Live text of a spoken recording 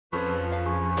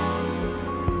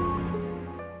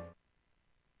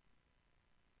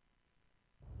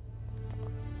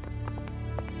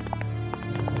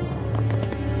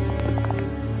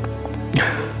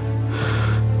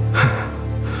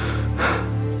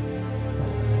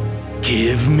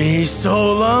Give me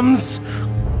Solum's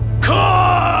core!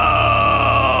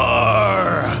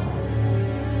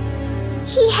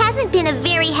 He hasn't been a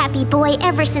very happy boy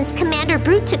ever since Commander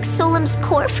Brute took Solum's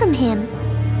core from him.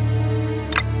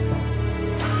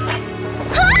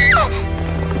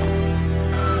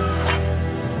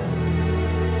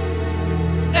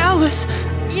 Alice,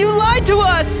 you lied to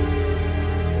us!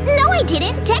 No, I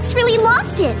didn't. Dex really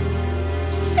lost it.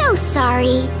 So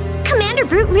sorry. Commander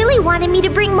Brute really wanted me to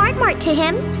bring Mart to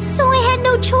him, so I had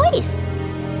no choice.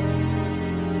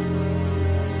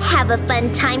 Have a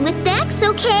fun time with Dex,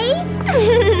 okay?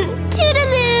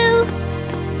 Toodaloo!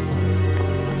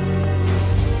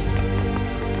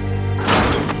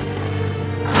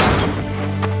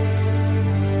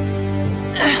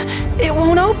 It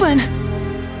won't open.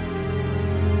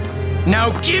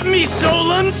 Now give me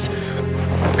Solum's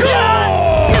core!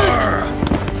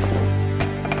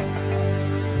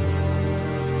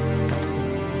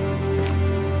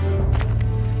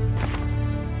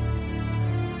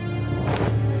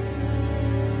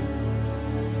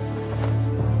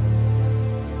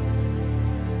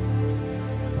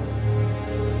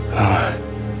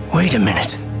 Wait a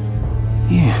minute.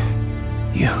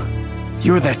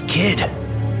 You're that kid.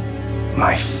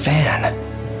 My fan.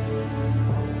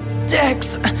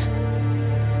 Dex!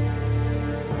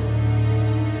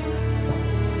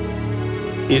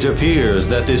 It appears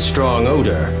that this strong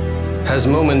odor has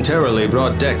momentarily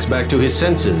brought Dex back to his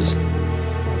senses.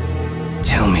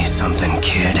 Tell me something,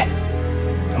 kid.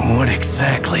 What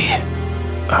exactly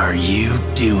are you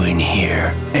doing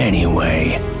here,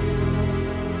 anyway?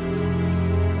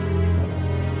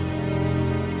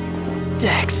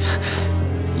 Dex,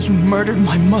 you murdered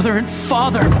my mother and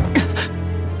father!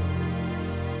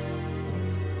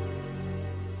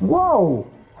 Whoa!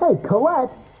 Hey,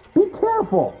 Collete, be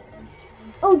careful!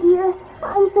 Oh dear,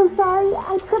 I'm so sorry,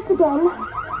 I tripped again.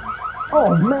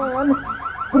 Oh man,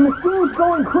 the machine's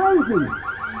going crazy!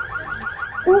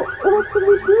 What should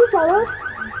we do, Zelos?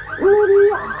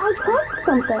 Maybe I cracked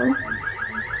something.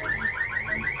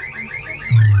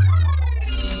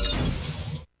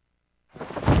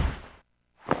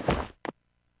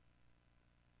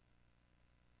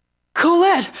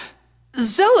 Collete!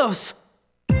 Zelos!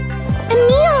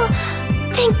 Emil!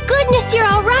 Thank goodness you're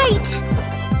all right!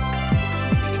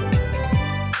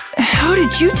 How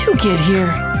did you two get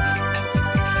here?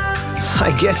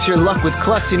 I guess your luck with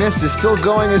klutziness is still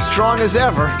going as strong as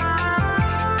ever.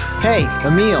 Hey,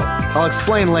 Emil, I'll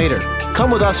explain later. Come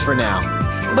with us for now.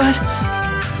 But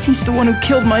he's the one who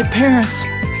killed my parents.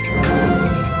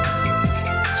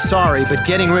 Sorry, but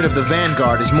getting rid of the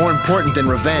Vanguard is more important than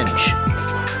revenge.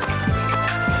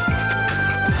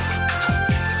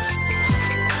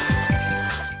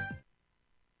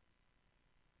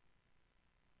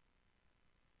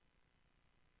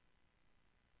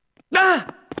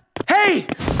 Hey!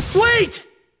 Wait!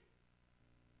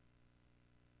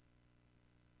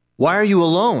 Why are you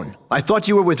alone? I thought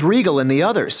you were with Regal and the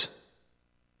others.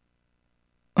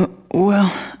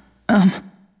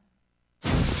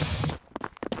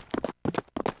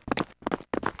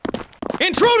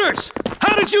 Intruders!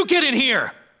 How did you get in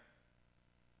here?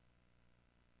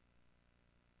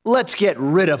 Let's get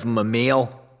rid of him, Emil.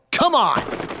 Come on!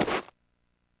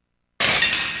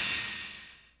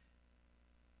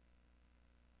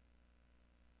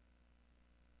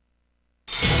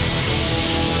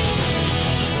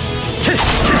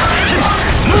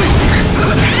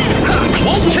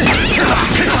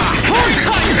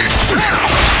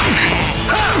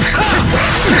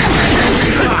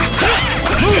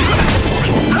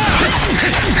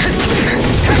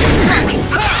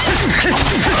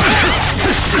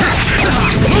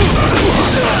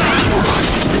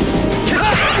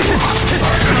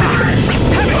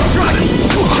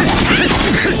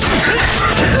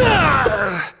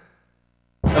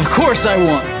 Of course I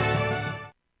won.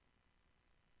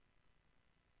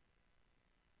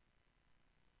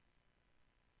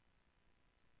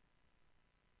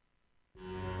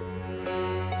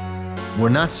 We're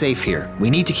not safe here. We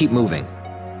need to keep moving.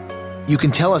 You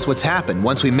can tell us what's happened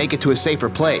once we make it to a safer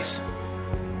place.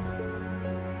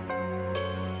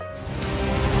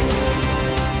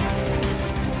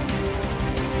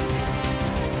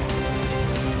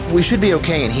 We should be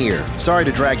okay in here. Sorry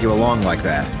to drag you along like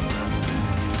that.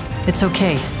 It's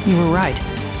okay. You were right.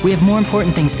 We have more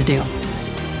important things to do.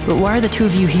 But why are the two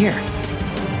of you here?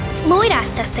 Lloyd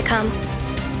asked us to come.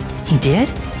 He did?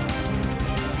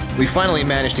 We finally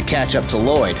managed to catch up to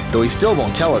Lloyd, though he still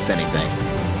won't tell us anything.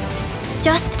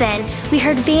 Just then, we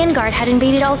heard Vanguard had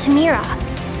invaded Altamira.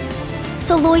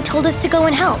 So Lloyd told us to go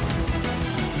and help.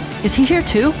 Is he here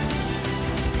too?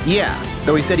 Yeah,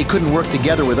 Though he said he couldn't work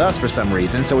together with us for some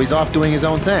reason, so he's off doing his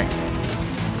own thing.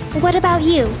 What about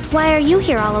you? Why are you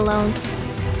here all alone?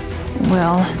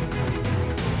 Well,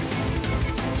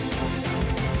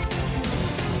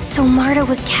 so Marta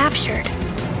was captured.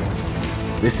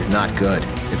 This is not good.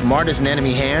 If Marta's in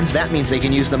enemy hands, that means they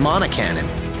can use the mana cannon.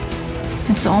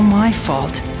 it's all my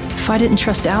fault. If I didn't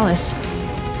trust Alice...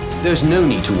 There's no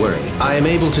need to worry. I am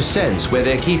able to sense where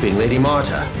they're keeping Lady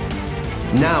Marta.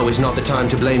 Now is not the time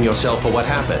to blame yourself for what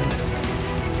happened.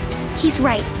 He's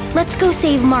right. Let's go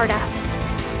save Marta.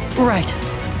 Right.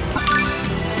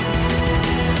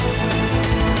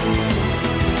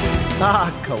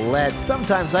 Ah, Collete,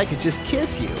 sometimes I could just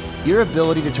kiss you. Your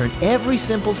ability to turn every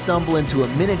simple stumble into a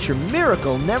miniature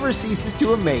miracle never ceases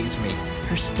to amaze me.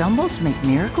 Her stumbles make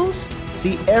miracles?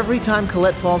 See, every time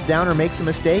Collete falls down or makes a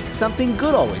mistake, something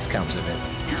good always comes of it.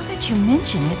 Now that you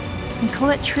mention it, when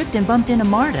Collete tripped and bumped into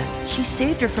Marta, she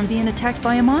saved her from being attacked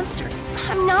by a monster.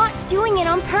 I'm not doing it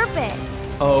on purpose.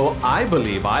 Oh, I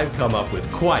believe I've come up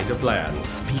with quite a plan.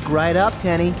 Speak right up,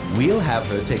 Tenny. We'll have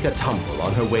her take a tumble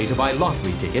on her way to buy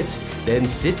lottery tickets, then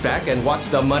sit back and watch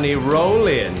the money roll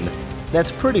in.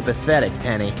 That's pretty pathetic,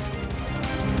 Tenny.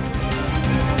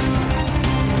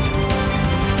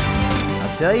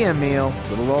 I'll tell you, Emil,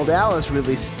 little old Alice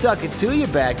really stuck it to you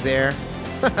back there.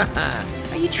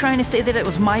 Are you trying to say that it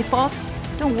was my fault?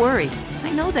 Don't worry, I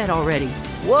know that already.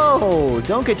 Whoa,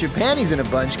 don't get your panties in a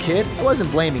bunch, kid. I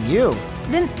wasn't blaming you.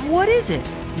 Then what is it?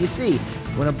 You see,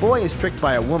 when a boy is tricked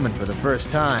by a woman for the first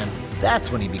time, that's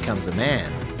when he becomes a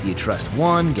man. You trust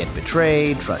one, get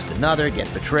betrayed, trust another,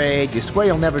 get betrayed, you swear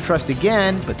you'll never trust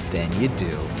again, but then you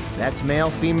do. That's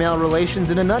male-female relations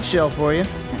in a nutshell for you.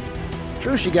 It's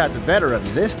true she got the better of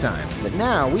you this time, but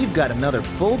now we've got another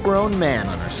full-grown man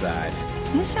on our side.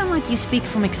 You sound like you speak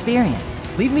from experience.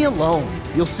 Leave me alone.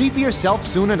 You'll see for yourself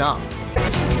soon enough.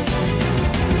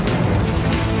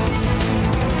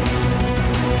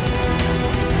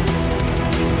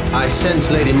 I sense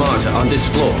Lady Marta on this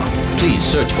floor. Please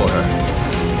search for her.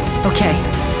 Okay.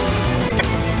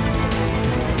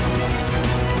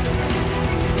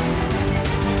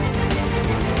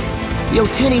 Yo,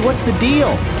 Tenny, what's the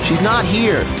deal? She's not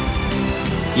here.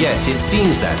 Yes, it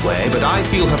seems that way, but I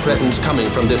feel her presence coming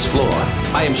from this floor.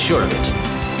 I am sure of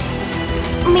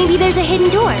it. Maybe there's a hidden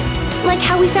door, like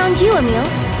how we found you, Emil.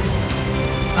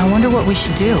 I wonder what we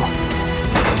should do.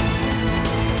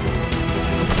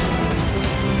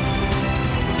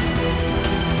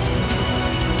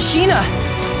 Sheena!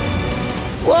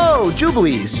 Whoa,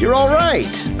 Jubilees, you're all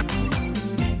right.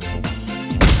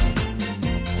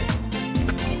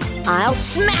 I'll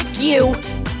smack you!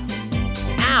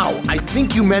 Ow, I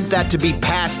think you meant that to be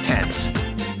past tense.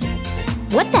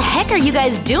 What the heck are you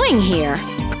guys doing here?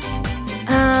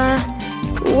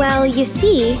 Well, you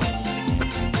see...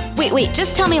 Wait,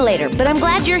 just tell me later, but I'm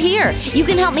glad you're here. You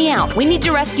can help me out. We need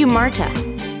to rescue Marta.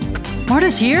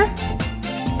 Marta's here?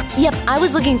 Yep, I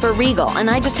was looking for Regal, and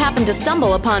I just happened to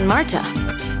stumble upon Marta.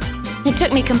 It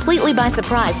took me completely by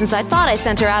surprise since I thought I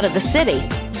sent her out of the city.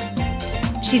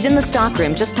 She's in the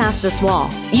stockroom just past this wall.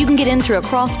 You can get in through a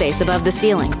crawl space above the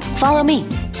ceiling. Follow me.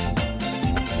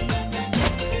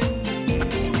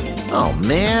 Oh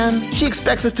man, she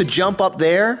expects us to jump up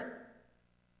there?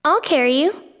 I'll carry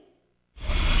you.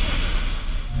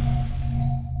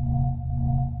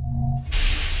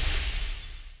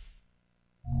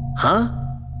 Huh?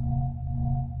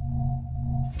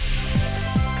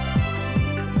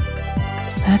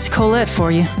 That's Collete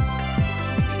for you.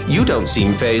 You don't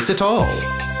seem fazed at all.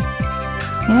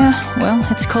 Yeah, well,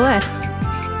 it's Collete.